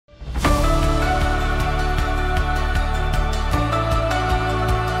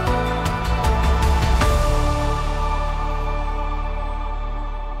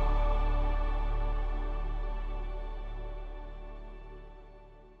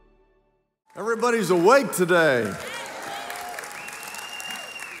Everybody's awake today.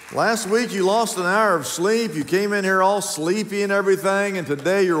 Last week you lost an hour of sleep. You came in here all sleepy and everything, and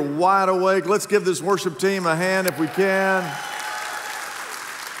today you're wide awake. Let's give this worship team a hand if we can.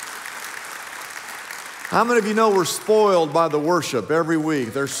 How many of you know we're spoiled by the worship every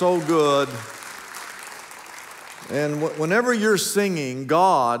week? They're so good. And whenever you're singing,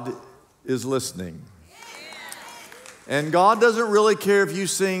 God is listening. And God doesn't really care if you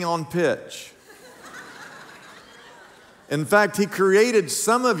sing on pitch. In fact, He created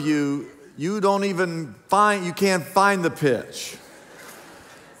some of you, you can't find the pitch.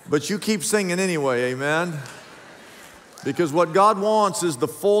 But you keep singing anyway, amen? Because what God wants is the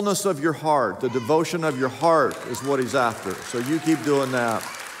fullness of your heart. The devotion of your heart is what He's after. So you keep doing that.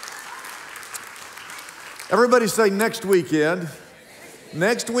 Everybody say next weekend.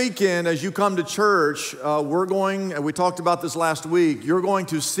 Next weekend, as you come to church, we talked about this last week, you're going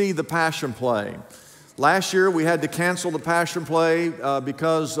to see the Passion Play. Last year, we had to cancel the Passion Play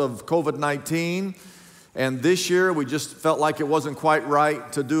because of COVID-19. And this year, we just felt like it wasn't quite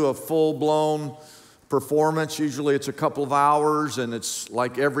right to do a full-blown performance. Usually it's a couple of hours, and it's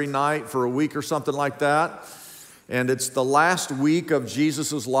like every night for a week or something like that. And it's the last week of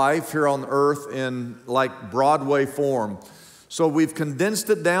Jesus' life here on earth in like Broadway form. So we've condensed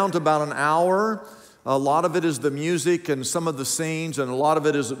it down to about an hour. A lot of it is the music and some of the scenes, and a lot of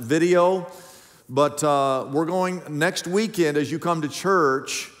it is video. But we're going next weekend as you come to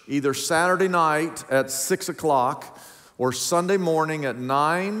church, either Saturday night at 6 o'clock or Sunday morning at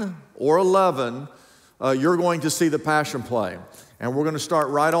 9 or 11, you're going to see the Passion Play. And we're going to start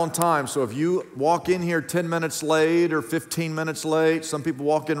right on time. So if you walk in here 10 minutes late or 15 minutes late, some people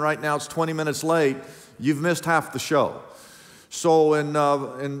walk in right now, it's 20 minutes late, you've missed half the show. So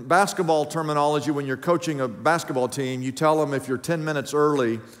in basketball terminology, when you're coaching a basketball team, you tell them if you're 10 minutes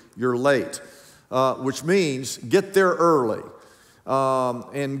early, you're late, which means get there early.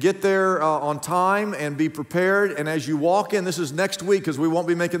 And get there on time and be prepared. And as you walk in, this is next week because we won't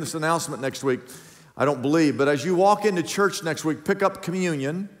be making this announcement next week, I don't believe. But as you walk into church next week, pick up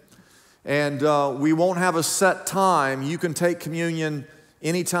communion. And we won't have a set time. You can take communion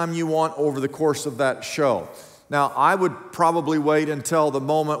anytime you want over the course of that show. Now, I would probably wait until the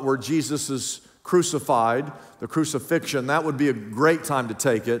moment where Jesus is crucified, the crucifixion. That would be a great time to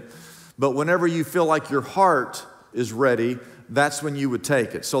take it. But whenever you feel like your heart is ready, that's when you would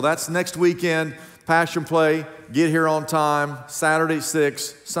take it. So that's next weekend, Passion Play. Get here on time, Saturday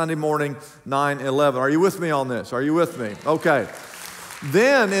 6, Sunday morning 9, 11. Are you with me on this? Are you with me? Okay.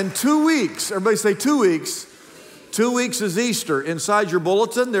 Then in 2 weeks, everybody say 2 weeks. 2 weeks is Easter. Inside your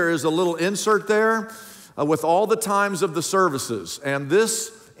bulletin, there is a little insert there with all the times of the services. And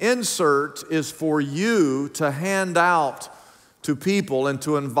this insert is for you to hand out to people and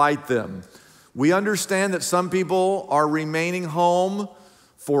to invite them. We understand that some people are remaining home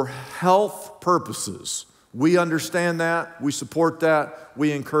for health purposes. We understand that. We support that.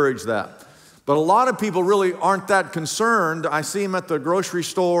 We encourage that. But a lot of people really aren't that concerned. I see them at the grocery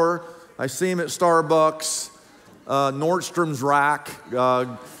store. I see them at Starbucks, Nordstrom's Rack,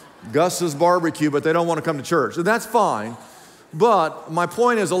 Gus's Barbecue, but they don't want to come to church. And that's fine. But my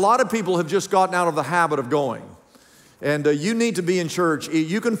point is, a lot of people have just gotten out of the habit of going. And you need to be in church.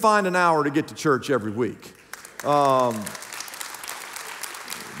 You can find an hour to get to church every week.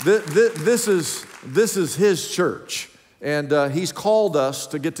 This is His church. And He's called us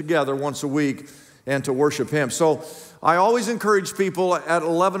to get together once a week and to worship Him. So I always encourage people at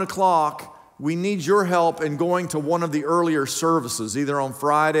 11 o'clock, we need your help in going to one of the earlier services, either on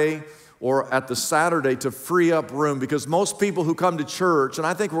Friday or at the Saturday, to free up room. Because most people who come to church, and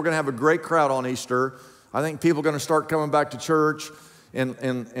I think we're going to have a great crowd on Easter. I think people are going to start coming back to church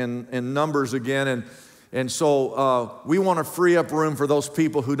in numbers again. And so we want to free up room for those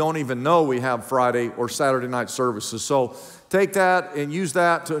people who don't even know we have Friday or Saturday night services. So take that and use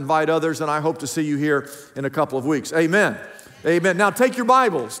that to invite others, and I hope to see you here in a couple of weeks. Amen. Amen. Now take your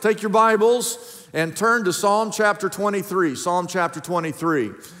Bibles and turn to Psalm chapter 23. Psalm chapter 23.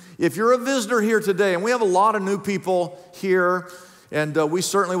 If you're a visitor here today, and we have a lot of new people here, and we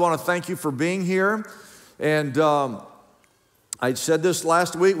certainly want to thank you for being here. And I said this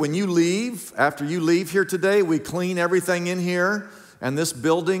last week, after you leave here today, we clean everything in here, and this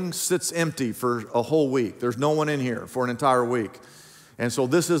building sits empty for a whole week. There's no one in here for an entire week. And so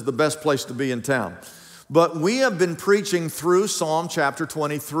this is the best place to be in town. But we have been preaching through Psalm chapter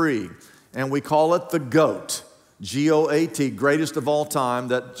 23, and we call it the GOAT, G-O-A-T, greatest of all time,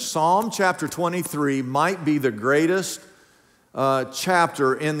 that Psalm chapter 23 might be the greatest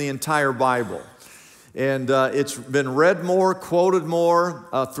chapter in the entire Bible. And it's been read more, quoted more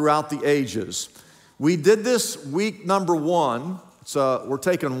throughout the ages. We did this week number 1. So we're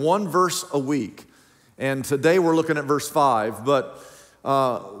taking one verse a week. And today we're looking at verse 5. But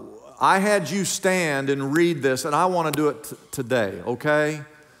I had you stand and read this, and I want to do it today, okay?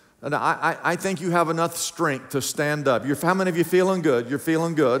 And I think you have enough strength to stand up. How many of you feeling good? You're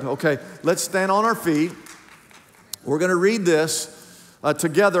feeling good. Okay, let's stand on our feet. We're going to read this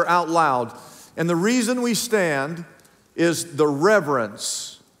together out loud. And the reason we stand is the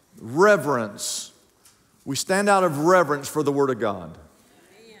reverence. Reverence. We stand out of reverence for the Word of God.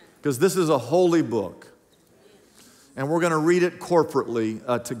 Because this is a holy book. And we're going to read it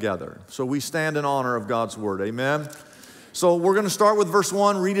corporately together. So we stand in honor of God's Word. Amen? So we're going to start with verse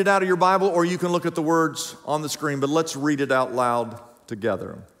 1. Read it out of your Bible, or you can look at the words on the screen. But let's read it out loud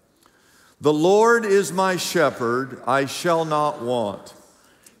together. The Lord is my shepherd, I shall not want.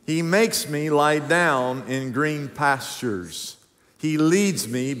 He makes me lie down in green pastures. He leads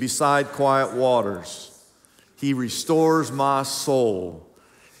me beside quiet waters. He restores my soul.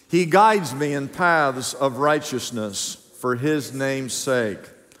 He guides me in paths of righteousness for His name's sake.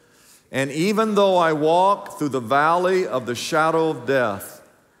 And even though I walk through the valley of the shadow of death,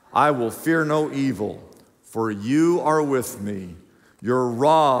 I will fear no evil, for You are with me. Your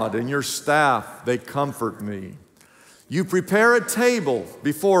rod and Your staff, they comfort me. You prepare a table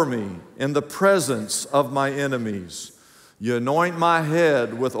before me in the presence of my enemies. You anoint my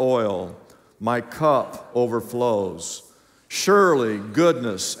head with oil. My cup overflows. Surely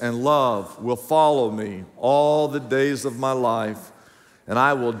goodness and love will follow me all the days of my life, and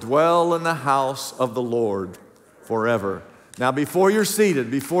I will dwell in the house of the Lord forever. Now, before you're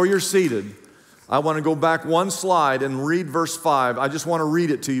seated, I want to go back one slide and read verse 5. I just want to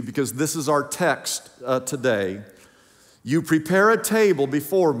read it to you because this is our text today. You prepare a table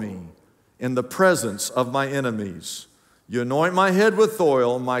before me in the presence of my enemies. You anoint my head with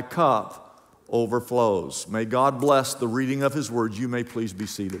oil, my cup overflows. May God bless the reading of His words. You may please be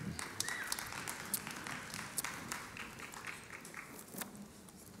seated.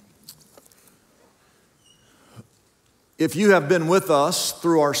 If you have been with us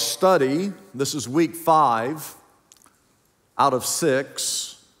through our study, this is week 5 out of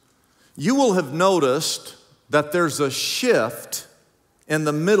 6, you will have noticed that there's a shift in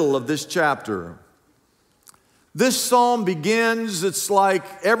the middle of this chapter. This psalm begins, it's like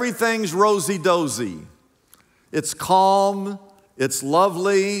everything's rosy-dozy. It's calm, it's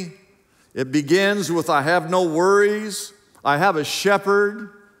lovely. It begins with, I have no worries. I have a shepherd.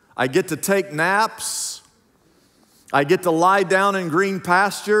 I get to take naps. I get to lie down in green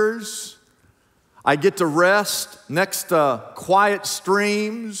pastures. I get to rest next to quiet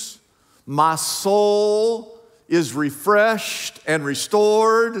streams. My soul is refreshed and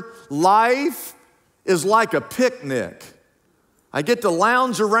restored. Life is like a picnic. I get to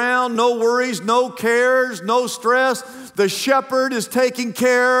lounge around, no worries, no cares, no stress. The shepherd is taking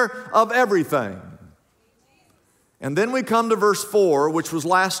care of everything. And then we come to verse 4, which was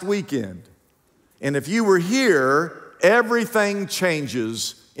last weekend. And if you were here, everything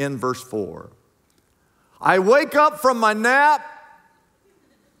changes in verse 4. I wake up from my nap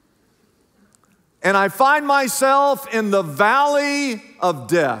and I find myself in the valley of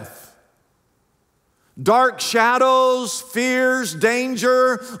death. Dark shadows, fears,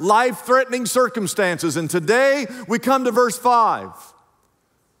 danger, life-threatening circumstances. And today we come to verse 5.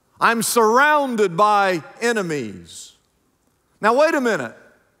 I'm surrounded by enemies. Now wait a minute.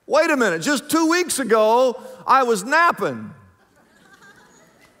 Just 2 weeks ago, I was napping,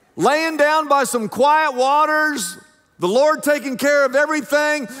 laying down by some quiet waters, the Lord taking care of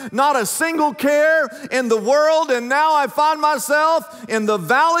everything, not a single care in the world, and now I find myself in the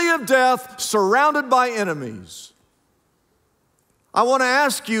valley of death, surrounded by enemies. I want to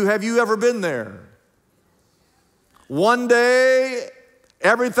ask you, have you ever been there? One day,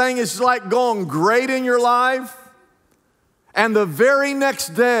 everything is like going great in your life, and the very next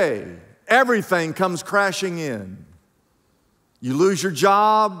day, everything comes crashing in. You lose your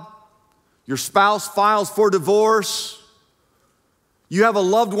job. Your spouse files for divorce. You have a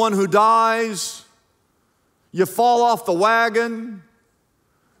loved one who dies. You fall off the wagon.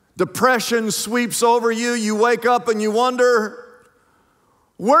 Depression sweeps over you. You wake up and you wonder,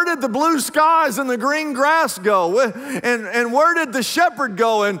 where did the blue skies and the green grass go? And where did the shepherd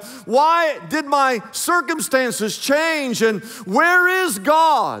go? And why did my circumstances change? And where is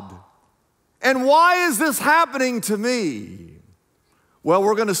God? And why is this happening to me? Well,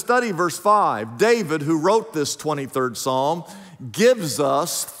 we're going to study verse 5. David, who wrote this 23rd Psalm, gives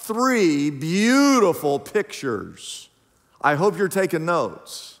us 3 beautiful pictures. I hope you're taking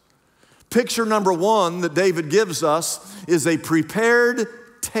notes. Picture number one that David gives us is a prepared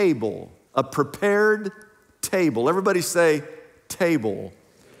table. A prepared table. Everybody say table.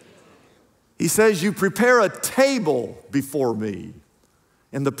 He says, you prepare a table before me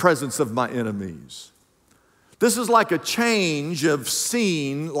in the presence of my enemies. This is like a change of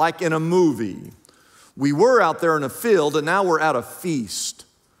scene, like in a movie. We were out there in a field, and now we're at a feast.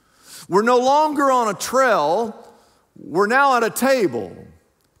 We're no longer on a trail. We're now at a table.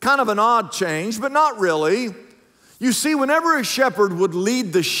 Kind of an odd change, but not really. You see, whenever a shepherd would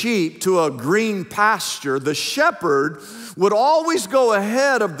lead the sheep to a green pasture, the shepherd would always go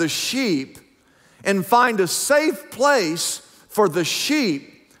ahead of the sheep and find a safe place for the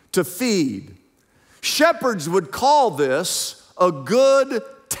sheep to feed. Shepherds would call this a good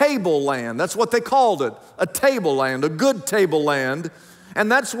tableland. That's what they called it, a tableland, a good tableland.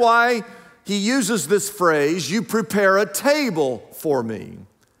 And that's why he uses this phrase, you prepare a table for me.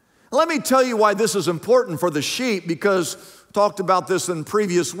 Let me tell you why this is important for the sheep, because we talked about this in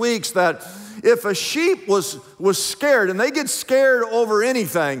previous weeks, that if a sheep was scared, and they get scared over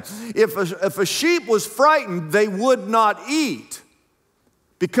anything, if a sheep was frightened, they would not eat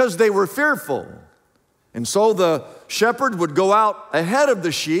because they were fearful. And so the shepherd would go out ahead of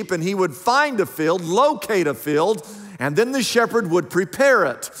the sheep, and he would find a field, locate a field, and then the shepherd would prepare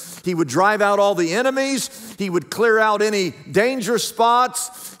it. He would drive out all the enemies. He would clear out any danger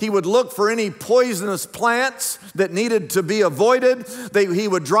spots. He would look for any poisonous plants that needed to be avoided. He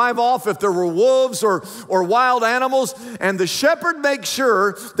would drive off if there were wolves or wild animals. And the shepherd makes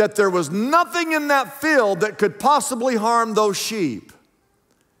sure that there was nothing in that field that could possibly harm those sheep.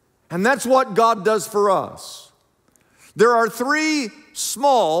 And that's what God does for us. There are three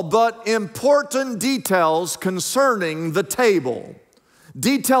small but important details concerning the table.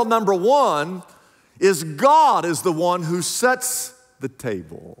 Detail number one is God is the one who sets the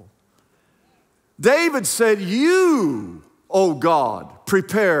table. David said, you, O God,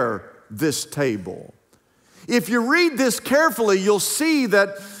 prepare this table. If you read this carefully, you'll see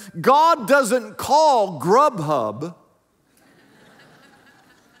that God doesn't call Grubhub.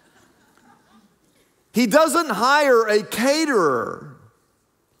 He doesn't hire a caterer.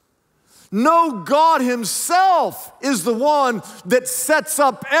 No, God himself is the one that sets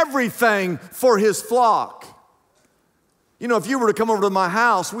up everything for his flock. You know, if you were to come over to my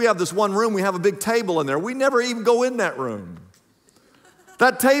house, we have this one room, we have a big table in there. We never even go in that room.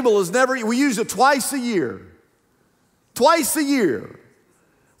 That table is never, we use it twice a year. Twice a year.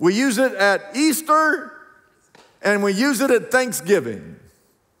 We use it at Easter and we use it at Thanksgiving.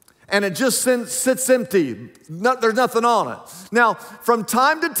 And it just sits empty. There's nothing on it. Now, from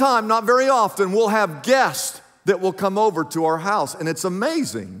time to time, not very often, we'll have guests that will come over to our house. And it's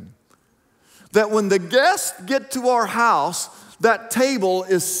amazing that when the guests get to our house, that table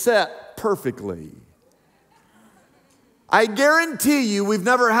is set perfectly. I guarantee you we've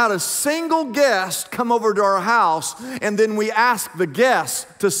never had a single guest come over to our house and then we ask the guests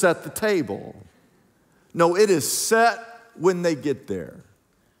to set the table. No, it is set when they get there.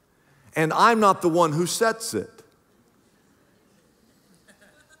 And I'm not the one who sets it.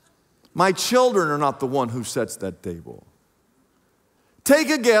 My children are not the one who sets that table. Take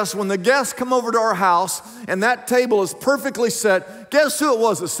a guess, when the guests come over to our house and that table is perfectly set, guess who it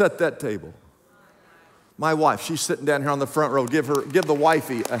was that set that table? My wife. She's sitting down here on the front row. Give the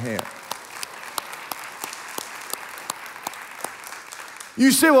wifey a hand.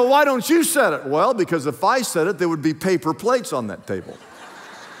 You say, well, why don't you set it? Well, because if I set it, there would be paper plates on that table.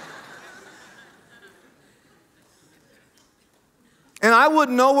 And I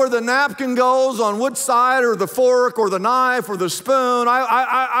wouldn't know where the napkin goes, on which side, or the fork, or the knife, or the spoon.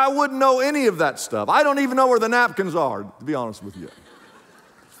 I wouldn't know any of that stuff. I don't even know where the napkins are, to be honest with you.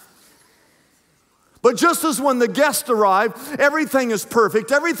 But just as when the guests arrive, everything is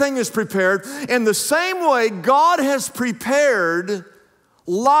perfect, everything is prepared. In the same way, God has prepared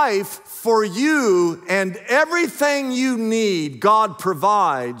life for you, and everything you need, God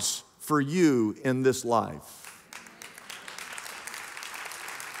provides for you in this life.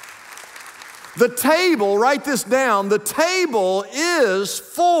 The table, write this down, the table is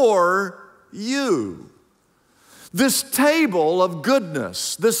for you. This table of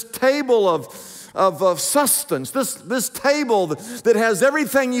goodness, this table of sustenance, this table that has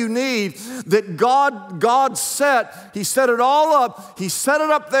everything you need that God set, He set it all up. He set it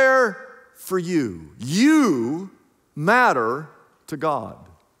up there for you. You matter to God.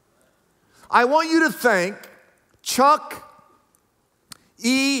 I want you to think Chuck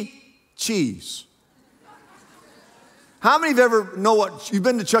E. Cheese. How many of you ever know what, you've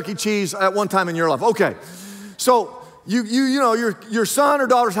been to Chuck E. Cheese at one time in your life? Okay, so your son or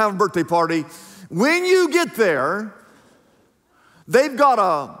daughter's having a birthday party. When you get there, they've got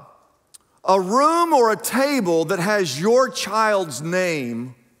a room or a table that has your child's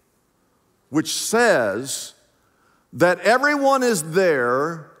name, which says that everyone is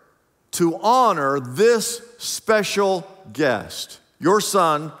there to honor this special guest, your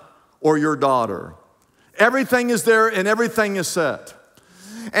son or your daughter. Everything is there and everything is set.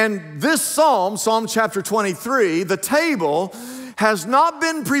 And this Psalm chapter 23, the table has not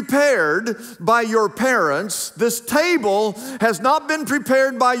been prepared by your parents. This table has not been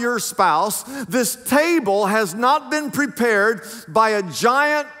prepared by your spouse. This table has not been prepared by a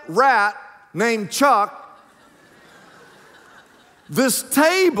giant rat named Chuck. This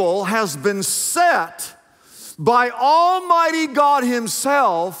table has been set by Almighty God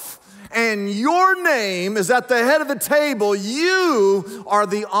Himself, and your name is at the head of the table. You are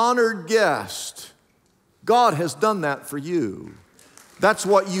the honored guest. God has done that for you. That's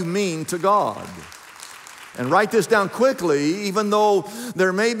what you mean to God. And write this down quickly. Even though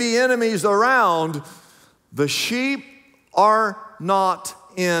there may be enemies around, the sheep are not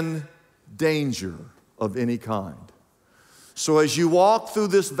in danger of any kind. So as you walk through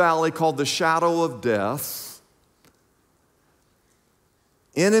this valley called the shadow of death,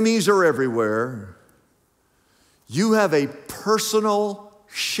 enemies are everywhere. You have a personal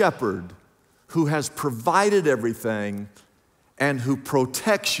shepherd who has provided everything and who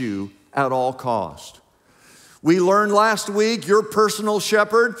protects you at all cost. We learned last week your personal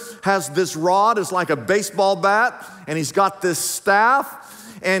shepherd has this rod. It's like a baseball bat, and he's got this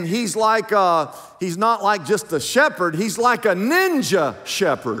staff, and he's not like just a shepherd, he's like a ninja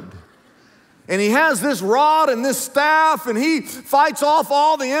shepherd. And he has this rod and this staff, and he fights off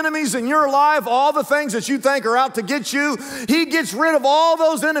all the enemies in your life, all the things that you think are out to get you. He gets rid of all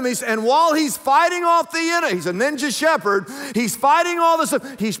those enemies, and while he's fighting off the enemy, he's a ninja shepherd, he's fighting all this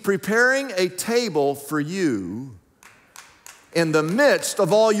stuff, he's preparing a table for you in the midst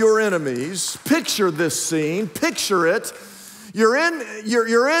of all your enemies. Picture this scene, picture it. You're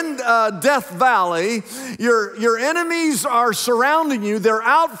in Death Valley. Your enemies are surrounding you. They're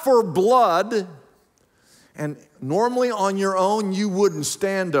out for blood. And normally on your own, you wouldn't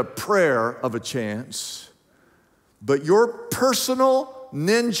stand a prayer of a chance. But your personal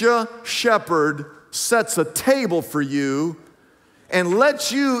ninja shepherd sets a table for you and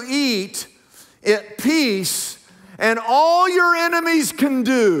lets you eat at peace. And all your enemies can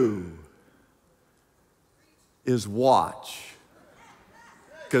do is watch.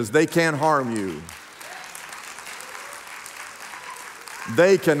 Because they can't harm you.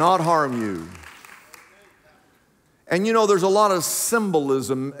 They cannot harm you. And you know, there's a lot of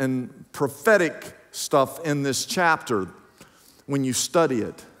symbolism and prophetic stuff in this chapter when you study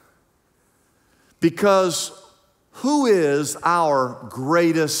it. Because who is our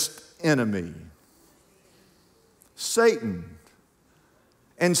greatest enemy? Satan.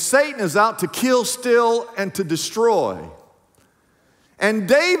 And Satan is out to kill, steal, and to destroy. And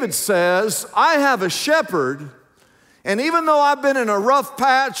David says, I have a shepherd, and even though I've been in a rough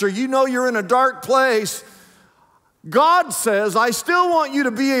patch or you know you're in a dark place, God says, I still want you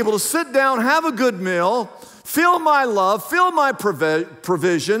to be able to sit down, have a good meal, feel my love, feel my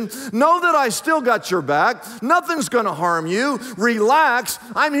provision, know that I still got your back, nothing's gonna harm you, relax,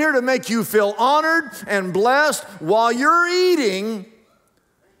 I'm here to make you feel honored and blessed while you're eating.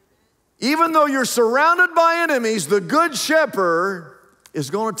 Even though you're surrounded by enemies, the good shepherd is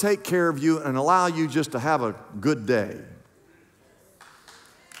going to take care of you and allow you just to have a good day.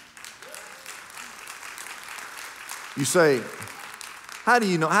 You say, how do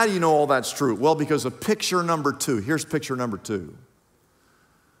you know all that's true? Well, because of picture number 2. Here's picture number 2.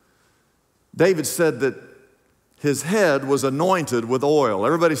 David said that his head was anointed with oil.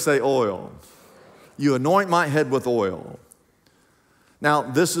 Everybody say oil. You anoint my head with oil. Now,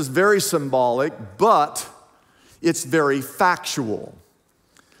 this is very symbolic, but it's very factual.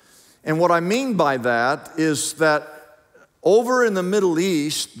 And what I mean by that is that over in the Middle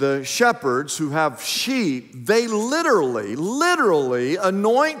East, the shepherds who have sheep, they literally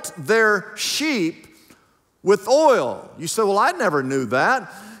anoint their sheep with oil. You say, well, I never knew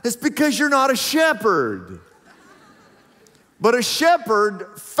that. It's because you're not a shepherd. But a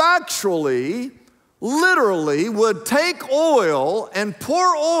shepherd factually, literally would take oil and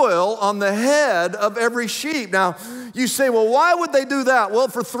pour oil on the head of every sheep. Now, you say, well, why would they do that? Well,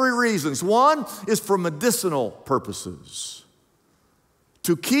 for 3 reasons. One is for medicinal purposes.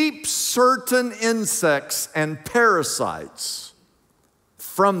 To keep certain insects and parasites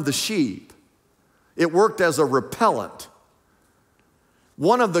from the sheep. It worked as a repellent.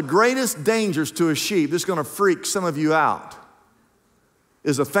 One of the greatest dangers to a sheep, this is going to freak some of you out,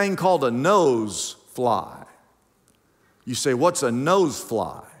 is a thing called a nose fly. You say, what's a nose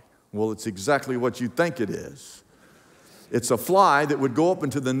fly? Well, it's exactly what you think it is. It's a fly that would go up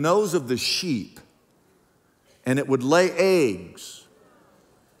into the nose of the sheep, and it would lay eggs,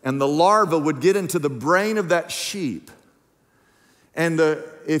 and the larva would get into the brain of that sheep. And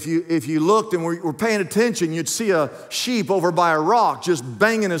if you looked and were paying attention, you'd see a sheep over by a rock just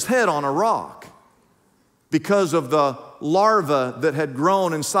banging his head on a rock because of the larva that had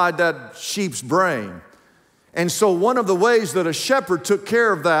grown inside that sheep's brain. And so one of the ways that a shepherd took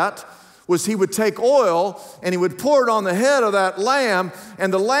care of that was he would take oil and he would pour it on the head of that lamb,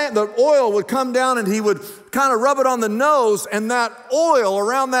 and the oil would come down and he would kind of rub it on the nose, and that oil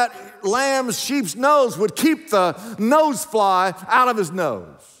around that sheep's nose would keep the nose fly out of his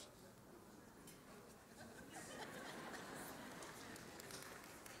nose.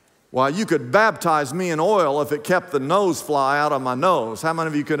 Well, you could baptize me in oil if it kept the nose fly out of my nose. How many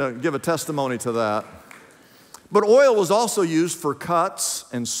of you could give a testimony to that? But oil was also used for cuts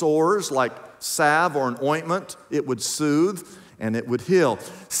and sores, like salve or an ointment. It would soothe and it would heal.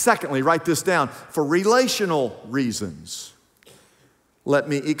 Secondly, write this down, for relational reasons. Let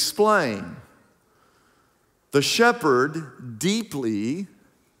me explain. The shepherd deeply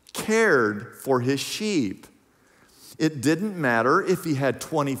cared for his sheep. It didn't matter if he had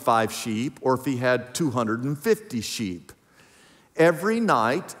 25 sheep or if he had 250 sheep. Every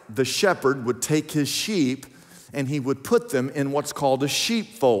night, the shepherd would take his sheep and he would put them in what's called a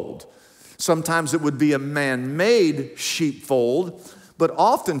sheepfold. Sometimes it would be a man-made sheepfold, but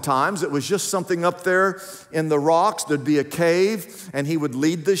oftentimes it was just something up there in the rocks. There'd be a cave, and he would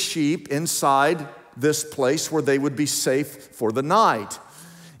lead the sheep inside this place where they would be safe for the night.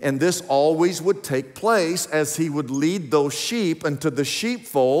 And this always would take place as he would lead those sheep into the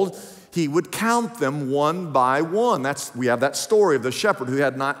sheepfold. He would count them one by one. We have that story of the shepherd who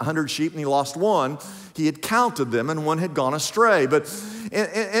had 100 sheep and he lost one. He had counted them and one had gone astray. But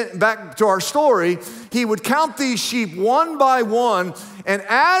back to our story, he would count these sheep one by one, and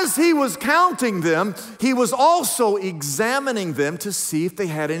as he was counting them, he was also examining them to see if they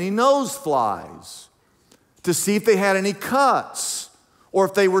had any nose flies, to see if they had any cuts, or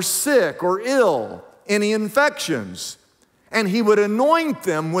if they were sick or ill, any infections. And he would anoint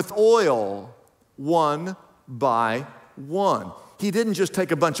them with oil one by one. He didn't just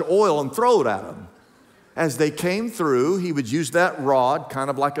take a bunch of oil and throw it at them. As they came through, he would use that rod, kind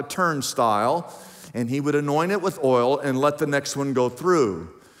of like a turnstile, and he would anoint it with oil and let the next one go through.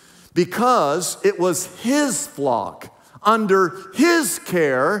 Because it was his flock, under his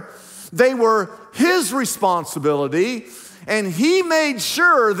care, they were his responsibility, and he made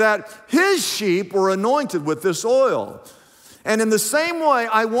sure that his sheep were anointed with this oil. And in the same way,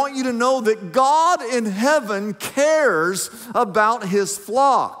 I want you to know that God in heaven cares about his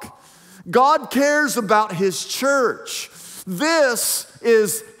flock. God cares about his church. This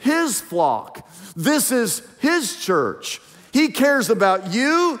is his flock. This is his church. He cares about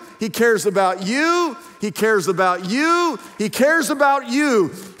you. He cares about you. He cares about you. He cares about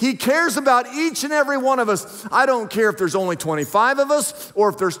you. He cares about each and every one of us. I don't care if there's only 25 of us or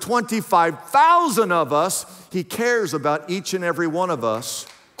if there's 25,000 of us. He cares about each and every one of us,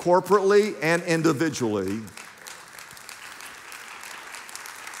 corporately and individually.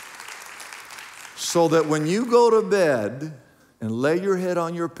 So that when you go to bed and lay your head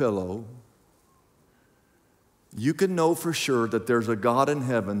on your pillow, you can know for sure that there's a God in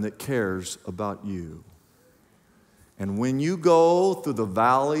heaven that cares about you. And when you go through the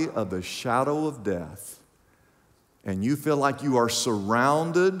valley of the shadow of death and you feel like you are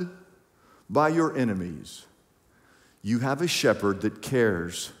surrounded by your enemies, you have a shepherd that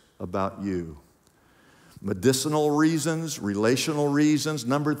cares about you. Medicinal reasons, relational reasons.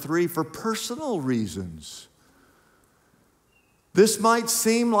 Number 3, for personal reasons. This might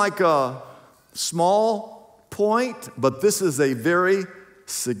seem like a small point, but this is a very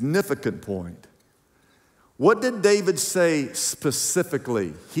significant point. What did David say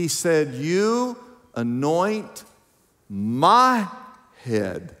specifically? He said, "You anoint my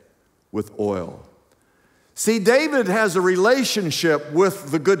head with oil." See, David has a relationship with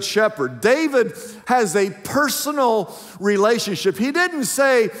the Good Shepherd. David has a personal relationship. He didn't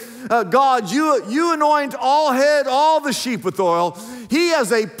say, God, you anoint all the sheep with oil. He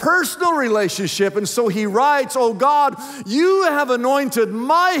has a personal relationship, and so he writes, oh God, you have anointed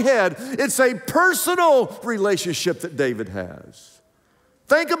my head. It's a personal relationship that David has.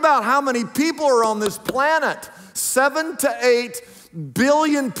 Think about how many people are on this planet. 7 to 8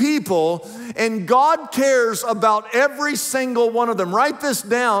 billion people, and God cares about every single one of them. Write this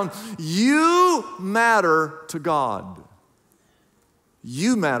down. You matter to God.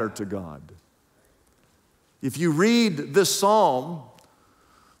 You matter to God. If you read this psalm,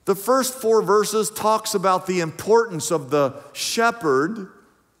 the first 4 verses talks about the importance of the shepherd,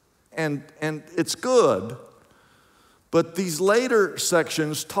 and it's good. But these later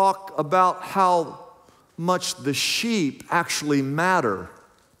sections talk about how much the sheep actually matter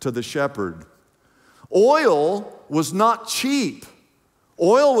to the shepherd. Oil was not cheap.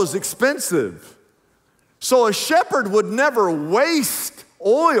 Oil was expensive. So a shepherd would never waste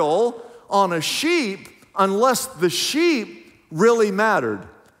oil on a sheep unless the sheep really mattered.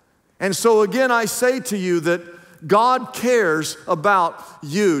 And so again, I say to you that God cares about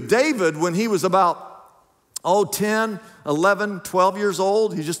you. David, when he was about 10, 11, 12 years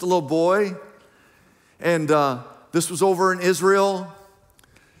old, he's just a little boy. And this was over in Israel.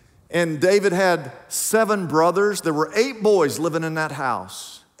 And David had 7 brothers. There were 8 boys living in that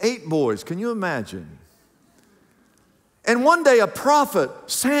house. 8 boys, can you imagine? And one day a prophet,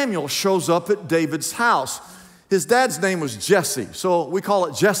 Samuel, shows up at David's house. His dad's name was Jesse, so we call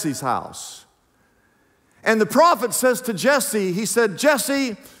it Jesse's house. And the prophet says to Jesse, he said,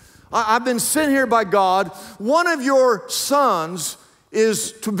 Jesse, I've been sent here by God. One of your sons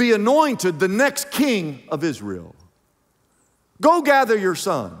is to be anointed the next king of Israel. Go gather your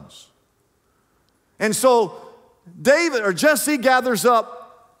sons. And so Jesse gathers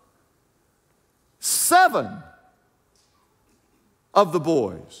up 7 of the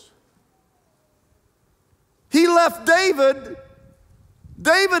boys. He left David.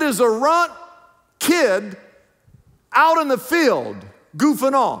 David is a runt kid out in the field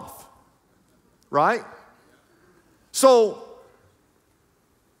goofing off, right? So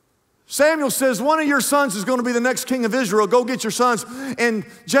Samuel says, one of your sons is going to be the next king of Israel. Go get your sons. And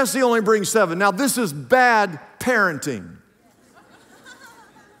Jesse only brings 7. Now, this is bad parenting.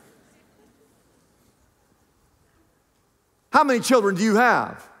 How many children do you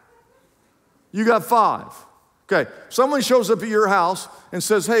have? You got 5. Okay, someone shows up at your house and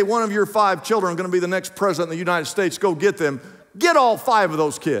says, hey, one of your 5 children are going to be the next president of the United States. Go get them. Get all 5 of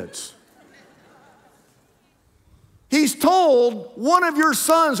those kids. He's told one of your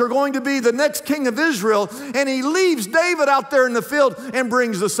sons are going to be the next king of Israel, and he leaves David out there in the field and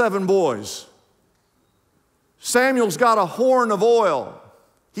brings the 7 boys. Samuel's got a horn of oil.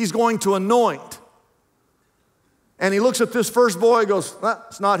 He's going to anoint. And he looks at this first boy and goes,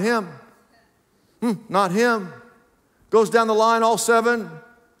 it's not him. Not him. Goes down the line, all 7.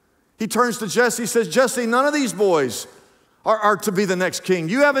 He turns to Jesse, says, Jesse, none of these boys are to be the next king.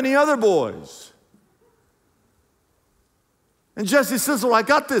 Do you have any other boys? And Jesse says, well, I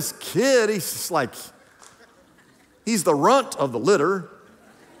got this kid. He's just like, he's the runt of the litter.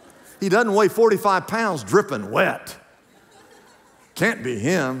 He doesn't weigh 45 pounds, dripping wet. Can't be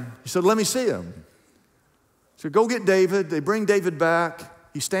him. He said, let me see him. So go get David. They bring David back.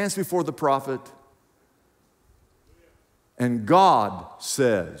 He stands before the prophet. And God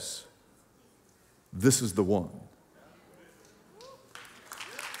says, this is the one.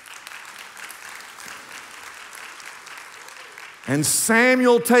 And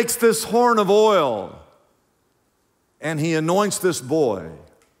Samuel takes this horn of oil and he anoints this boy.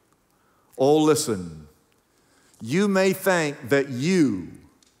 Oh, listen, you may think that you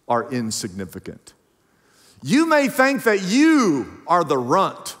are insignificant. You may think that you are the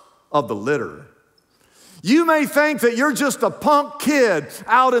runt of the litter. You may think that you're just a punk kid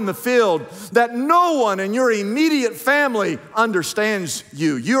out in the field, that no one in your immediate family understands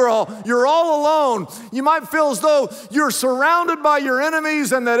you. You're all alone. You might feel as though you're surrounded by your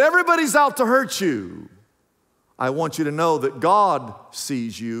enemies and that everybody's out to hurt you. I want you to know that God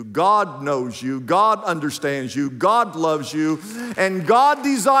sees you, God knows you, God understands you, God loves you, and God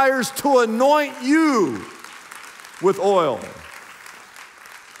desires to anoint you with oil.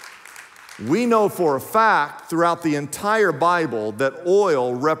 We know for a fact throughout the entire Bible that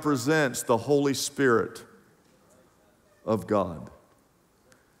oil represents the Holy Spirit of God.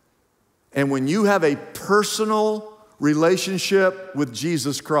 And when you have a personal relationship with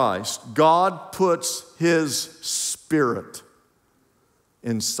Jesus Christ, God puts His Spirit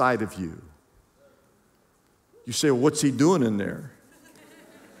inside of you. You say, well, what's He doing in there?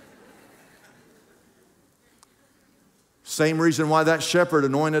 Same reason why that shepherd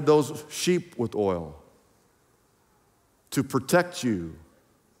anointed those sheep with oil. To protect you,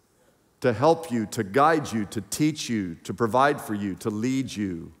 to help you, to guide you, to teach you, to provide for you, to lead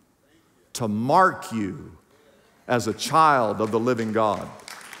you, to mark you as a child of the living God.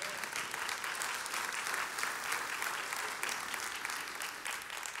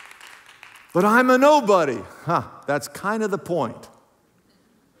 But I'm a nobody. That's kind of the point.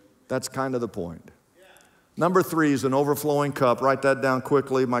 That's kind of the point. Number 3 is an overflowing cup. Write that down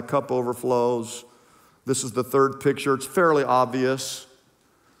quickly. My cup overflows. This is the third picture. It's fairly obvious.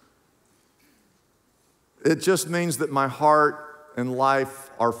 It just means that my heart and life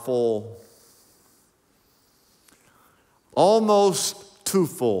are full. Almost too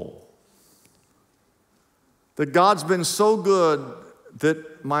full. That God's been so good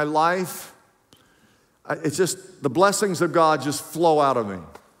that my life, it's just, the blessings of God just flow out of me.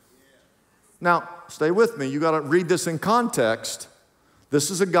 Now, stay with me. You got to read this in context.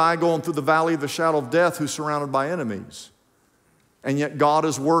 This is a guy going through the valley of the shadow of death who's surrounded by enemies. And yet God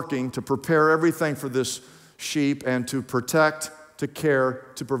is working to prepare everything for this sheep and to protect, to care,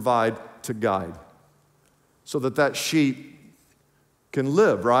 to provide, to guide. So that that sheep can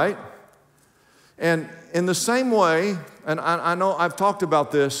live, right? And in the same way, and I know I've talked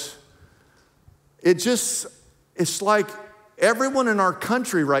about this, it's like everyone in our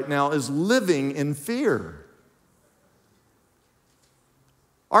country right now is living in fear.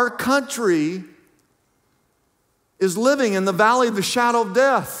 Our country is living in the valley of the shadow of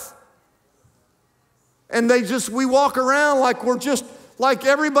death. And we walk around like we're just, like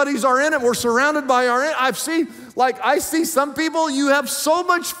everybody's our enemy. We're surrounded by our enemy. I see some people, you have so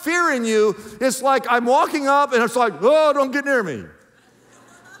much fear in you, it's like I'm walking up and it's like, oh, don't get near me.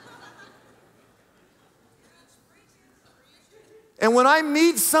 And when I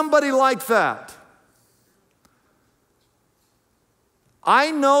meet somebody like that, I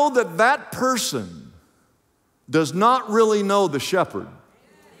know that that person does not really know the shepherd.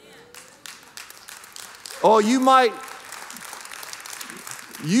 Oh, you might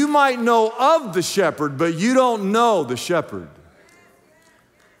know of the shepherd, but you don't know the shepherd.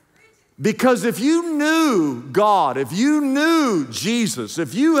 Because if you knew God, if you knew Jesus,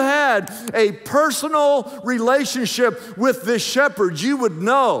 if you had a personal relationship with this shepherd, you would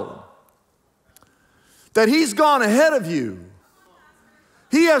know that he's gone ahead of you.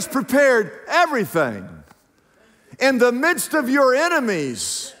 He has prepared everything. In the midst of your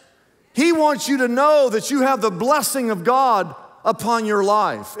enemies, he wants you to know that you have the blessing of God upon your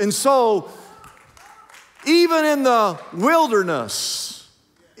life. And so, even in the wilderness,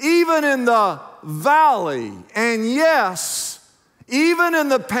 even in the valley, and yes, even in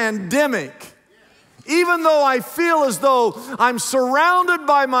the pandemic, even though I feel as though I'm surrounded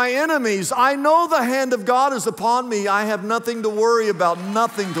by my enemies, I know the hand of God is upon me. I have nothing to worry about,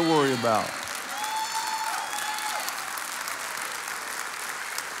 nothing to worry about.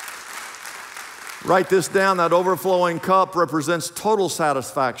 Write this down. That overflowing cup represents total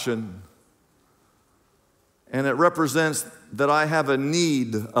satisfaction. And it represents that I have a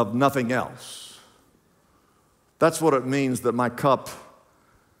need of nothing else. That's what it means that my cup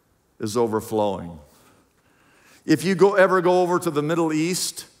is overflowing. If you ever go over to the Middle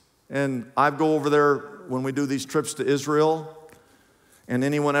East, and I go over there when we do these trips to Israel, and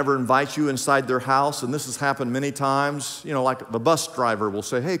anyone ever invites you inside their house, and this has happened many times, you know, like the bus driver will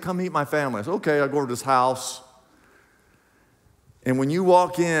say, hey, come meet my family. I say, okay, I go over to his house. And when you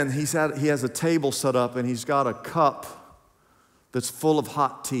walk in, he has a table set up, and he's got a cup that's full of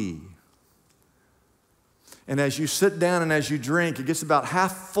hot tea. And as you sit down and as you drink, it gets about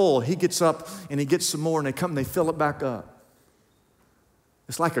half full. He gets up and he gets some more, and they come and they fill it back up.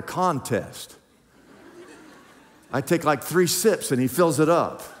 It's like a contest. I take like 3 sips and he fills it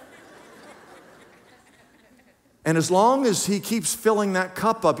up. And as long as he keeps filling that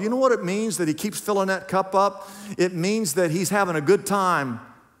cup up, you know what it means that he keeps filling that cup up? It means that he's having a good time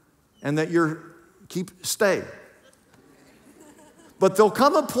and that stay. But there'll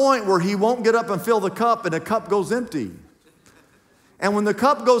come a point where he won't get up and fill the cup and the cup goes empty. And when the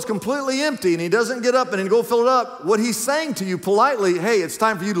cup goes completely empty and he doesn't get up and go fill it up, what he's saying to you politely, hey, it's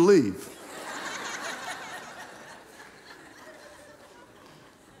time for you to leave.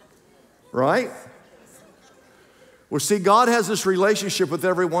 Right? Well, see, God has this relationship with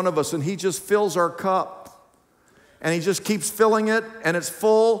every one of us, and he just fills our cup. And he just keeps filling it, and it's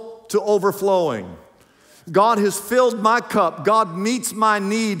full to overflowing. God has filled my cup. God meets my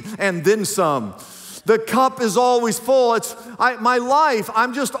need and then some. The cup is always full. My life,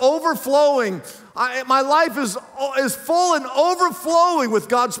 I'm just overflowing. My life is full and overflowing with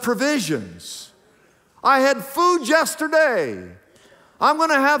God's provisions. I had food yesterday. I'm going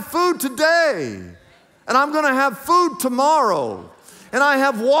to have food today. And I'm going to have food tomorrow. And I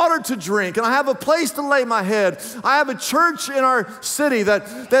have water to drink, and I have a place to lay my head. I have a church in our city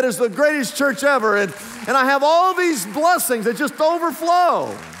that is the greatest church ever, and I have all these blessings that just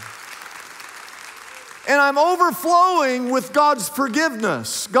overflow. And I'm overflowing with God's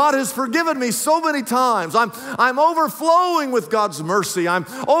forgiveness. God has forgiven me so many times. I'm overflowing with God's mercy. I'm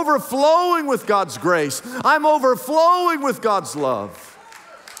overflowing with God's grace. I'm overflowing with God's love.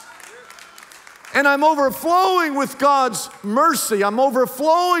 And I'm overflowing with God's mercy. I'm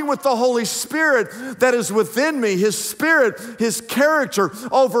overflowing with the Holy Spirit that is within me, His Spirit, His character,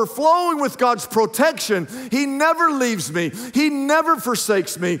 overflowing with God's protection. He never leaves me. He never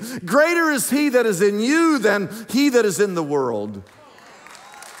forsakes me. Greater is He that is in you than he that is in the world.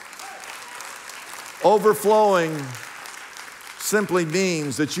 Overflowing simply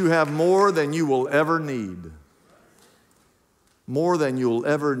means that you have more than you will ever need. More than you'll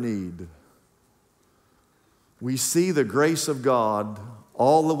ever need. We see the grace of God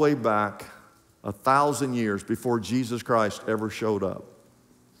all the way back 1,000 years before Jesus Christ ever showed up.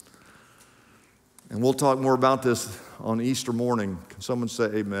 And we'll talk more about this on Easter morning. Can someone say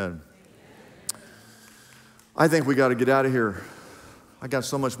amen? I think we got to get out of here. I got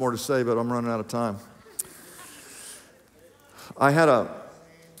so much more to say, but I'm running out of time.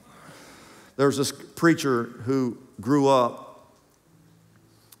 There's this preacher who grew up.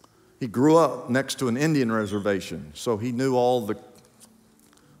 He grew up next to an Indian reservation, so he knew all the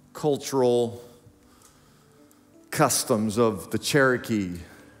cultural customs of the Cherokee.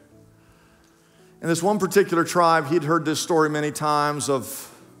 And this one particular tribe, he'd heard this story many times of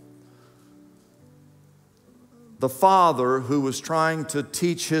the father who was trying to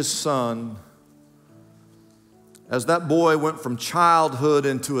teach his son as that boy went from childhood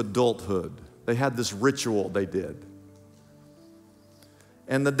into adulthood. They had this ritual they did.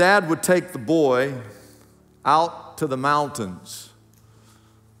 And the dad would take the boy out to the mountains,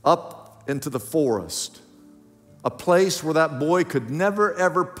 up into the forest, a place where that boy could never,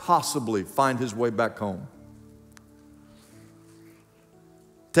 ever possibly find his way back home.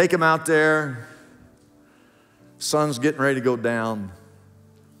 Take him out there. Sun's getting ready to go down.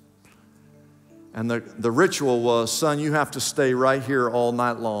 And the ritual was, son, you have to stay right here all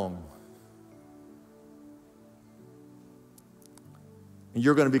night long. And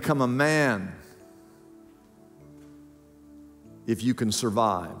you're going to become a man if you can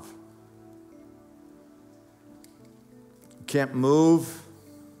survive. You can't move,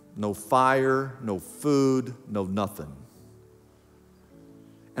 no fire, no food, no nothing.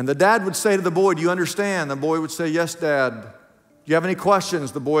 And the dad would say to the boy, do you understand? The boy would say, yes, Dad. Do you have any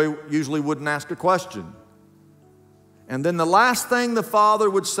questions? The boy usually wouldn't ask a question. And then the last thing the father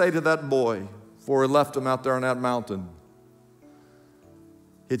would say to that boy before he left him out there on that mountain,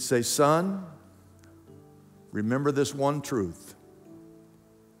 he'd say, son, remember this one truth.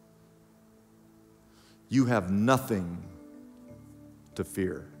 You have nothing to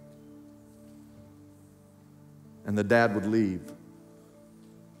fear. And the dad would leave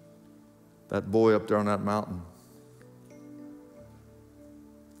that boy up there on that mountain.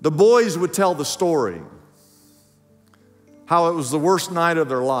 The boys would tell the story, how it was the worst night of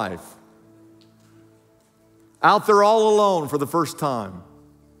their life. Out there all alone for the first time.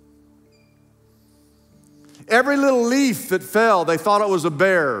 Every little leaf that fell, they thought it was a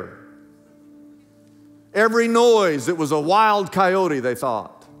bear. Every noise, it was a wild coyote, they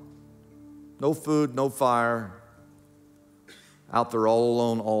thought. No food, no fire. Out there all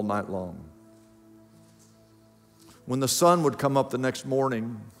alone all night long. When the sun would come up the next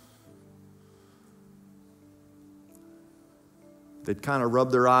morning, they'd kind of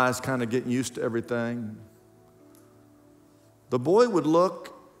rub their eyes, kind of getting used to everything. The boy would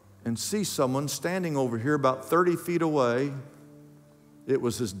look and see someone standing over here about 30 feet away. It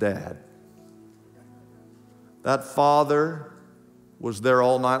was his dad. That father was there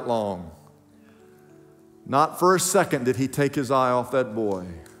all night long. Not for a second did he take his eye off that boy.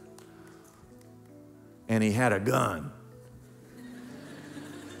 And he had a gun.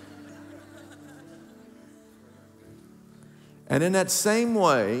 And in that same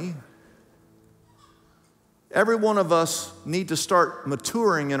way, every one of us need to start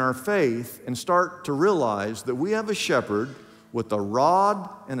maturing in our faith and start to realize that we have a shepherd with a rod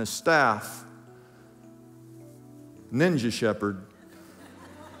and a staff, ninja shepherd,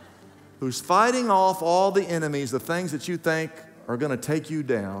 who's fighting off all the enemies, the things that you think are going to take you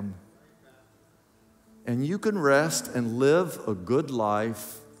down. And you can rest and live a good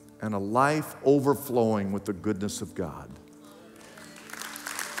life and a life overflowing with the goodness of God.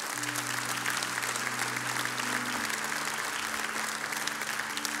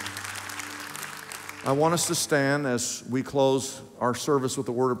 I want us to stand as we close our service with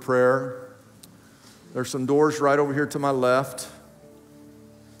a word of prayer. There's some doors right over here to my left.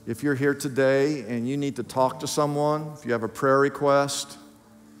 If you're here today and you need to talk to someone, if you have a prayer request,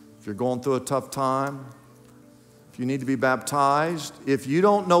 if you're going through a tough time, if you need to be baptized, if you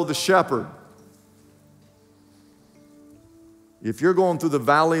don't know the shepherd, if you're going through the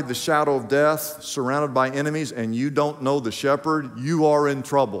valley of the shadow of death, surrounded by enemies, and you don't know the shepherd, you are in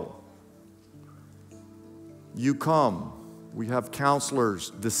trouble. You come. We have counselors,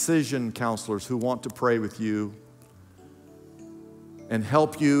 decision counselors who want to pray with you and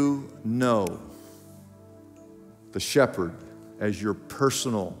help you know the shepherd as your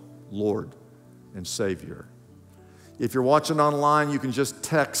personal Lord and Savior. If you're watching online, you can just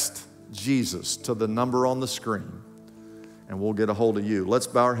text Jesus to the number on the screen, and we'll get a hold of you. Let's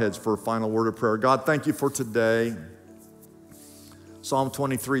bow our heads for a final word of prayer. God, thank you for today. Psalm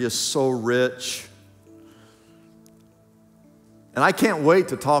 23 is so rich. And I can't wait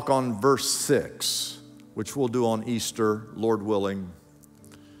to talk on verse 6, which we'll do on Easter, Lord willing.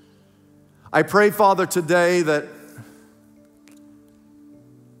 I pray, Father, today that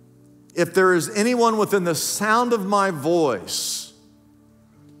if there is anyone within the sound of my voice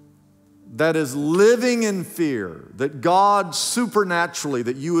that is living in fear, that God supernaturally,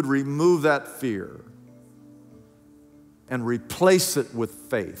 that you would remove that fear and replace it with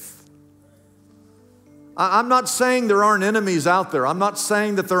faith. I'm not saying there aren't enemies out there. I'm not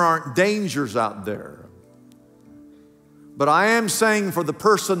saying that there aren't dangers out there. But I am saying for the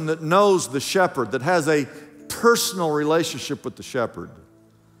person that knows the shepherd, that has a personal relationship with the shepherd,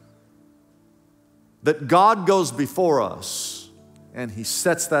 that God goes before us and He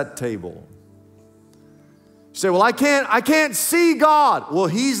sets that table. You say, well, I can't see God. Well,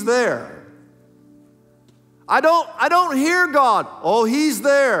 He's there. I don't hear God. Oh, He's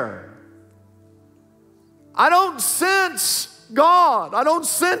there. I don't sense God. I don't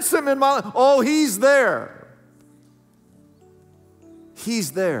sense Him in my life. Oh, He's there.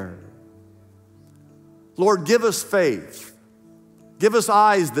 He's there. Lord, give us faith. Give us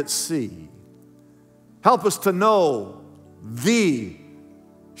eyes that see. Help us to know the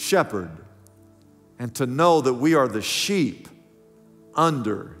shepherd and to know that we are the sheep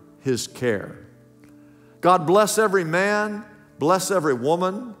under His care. God, bless every man, bless every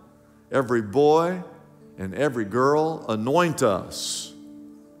woman, every boy, and every girl. Anoint us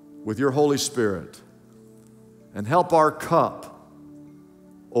with your Holy Spirit and help our cup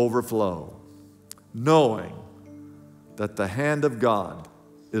overflow, knowing that the hand of God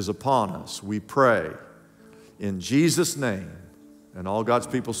is upon us. We pray in Jesus' name. And all God's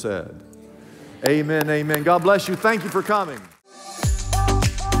people said, amen, amen. God bless you. Thank you for coming.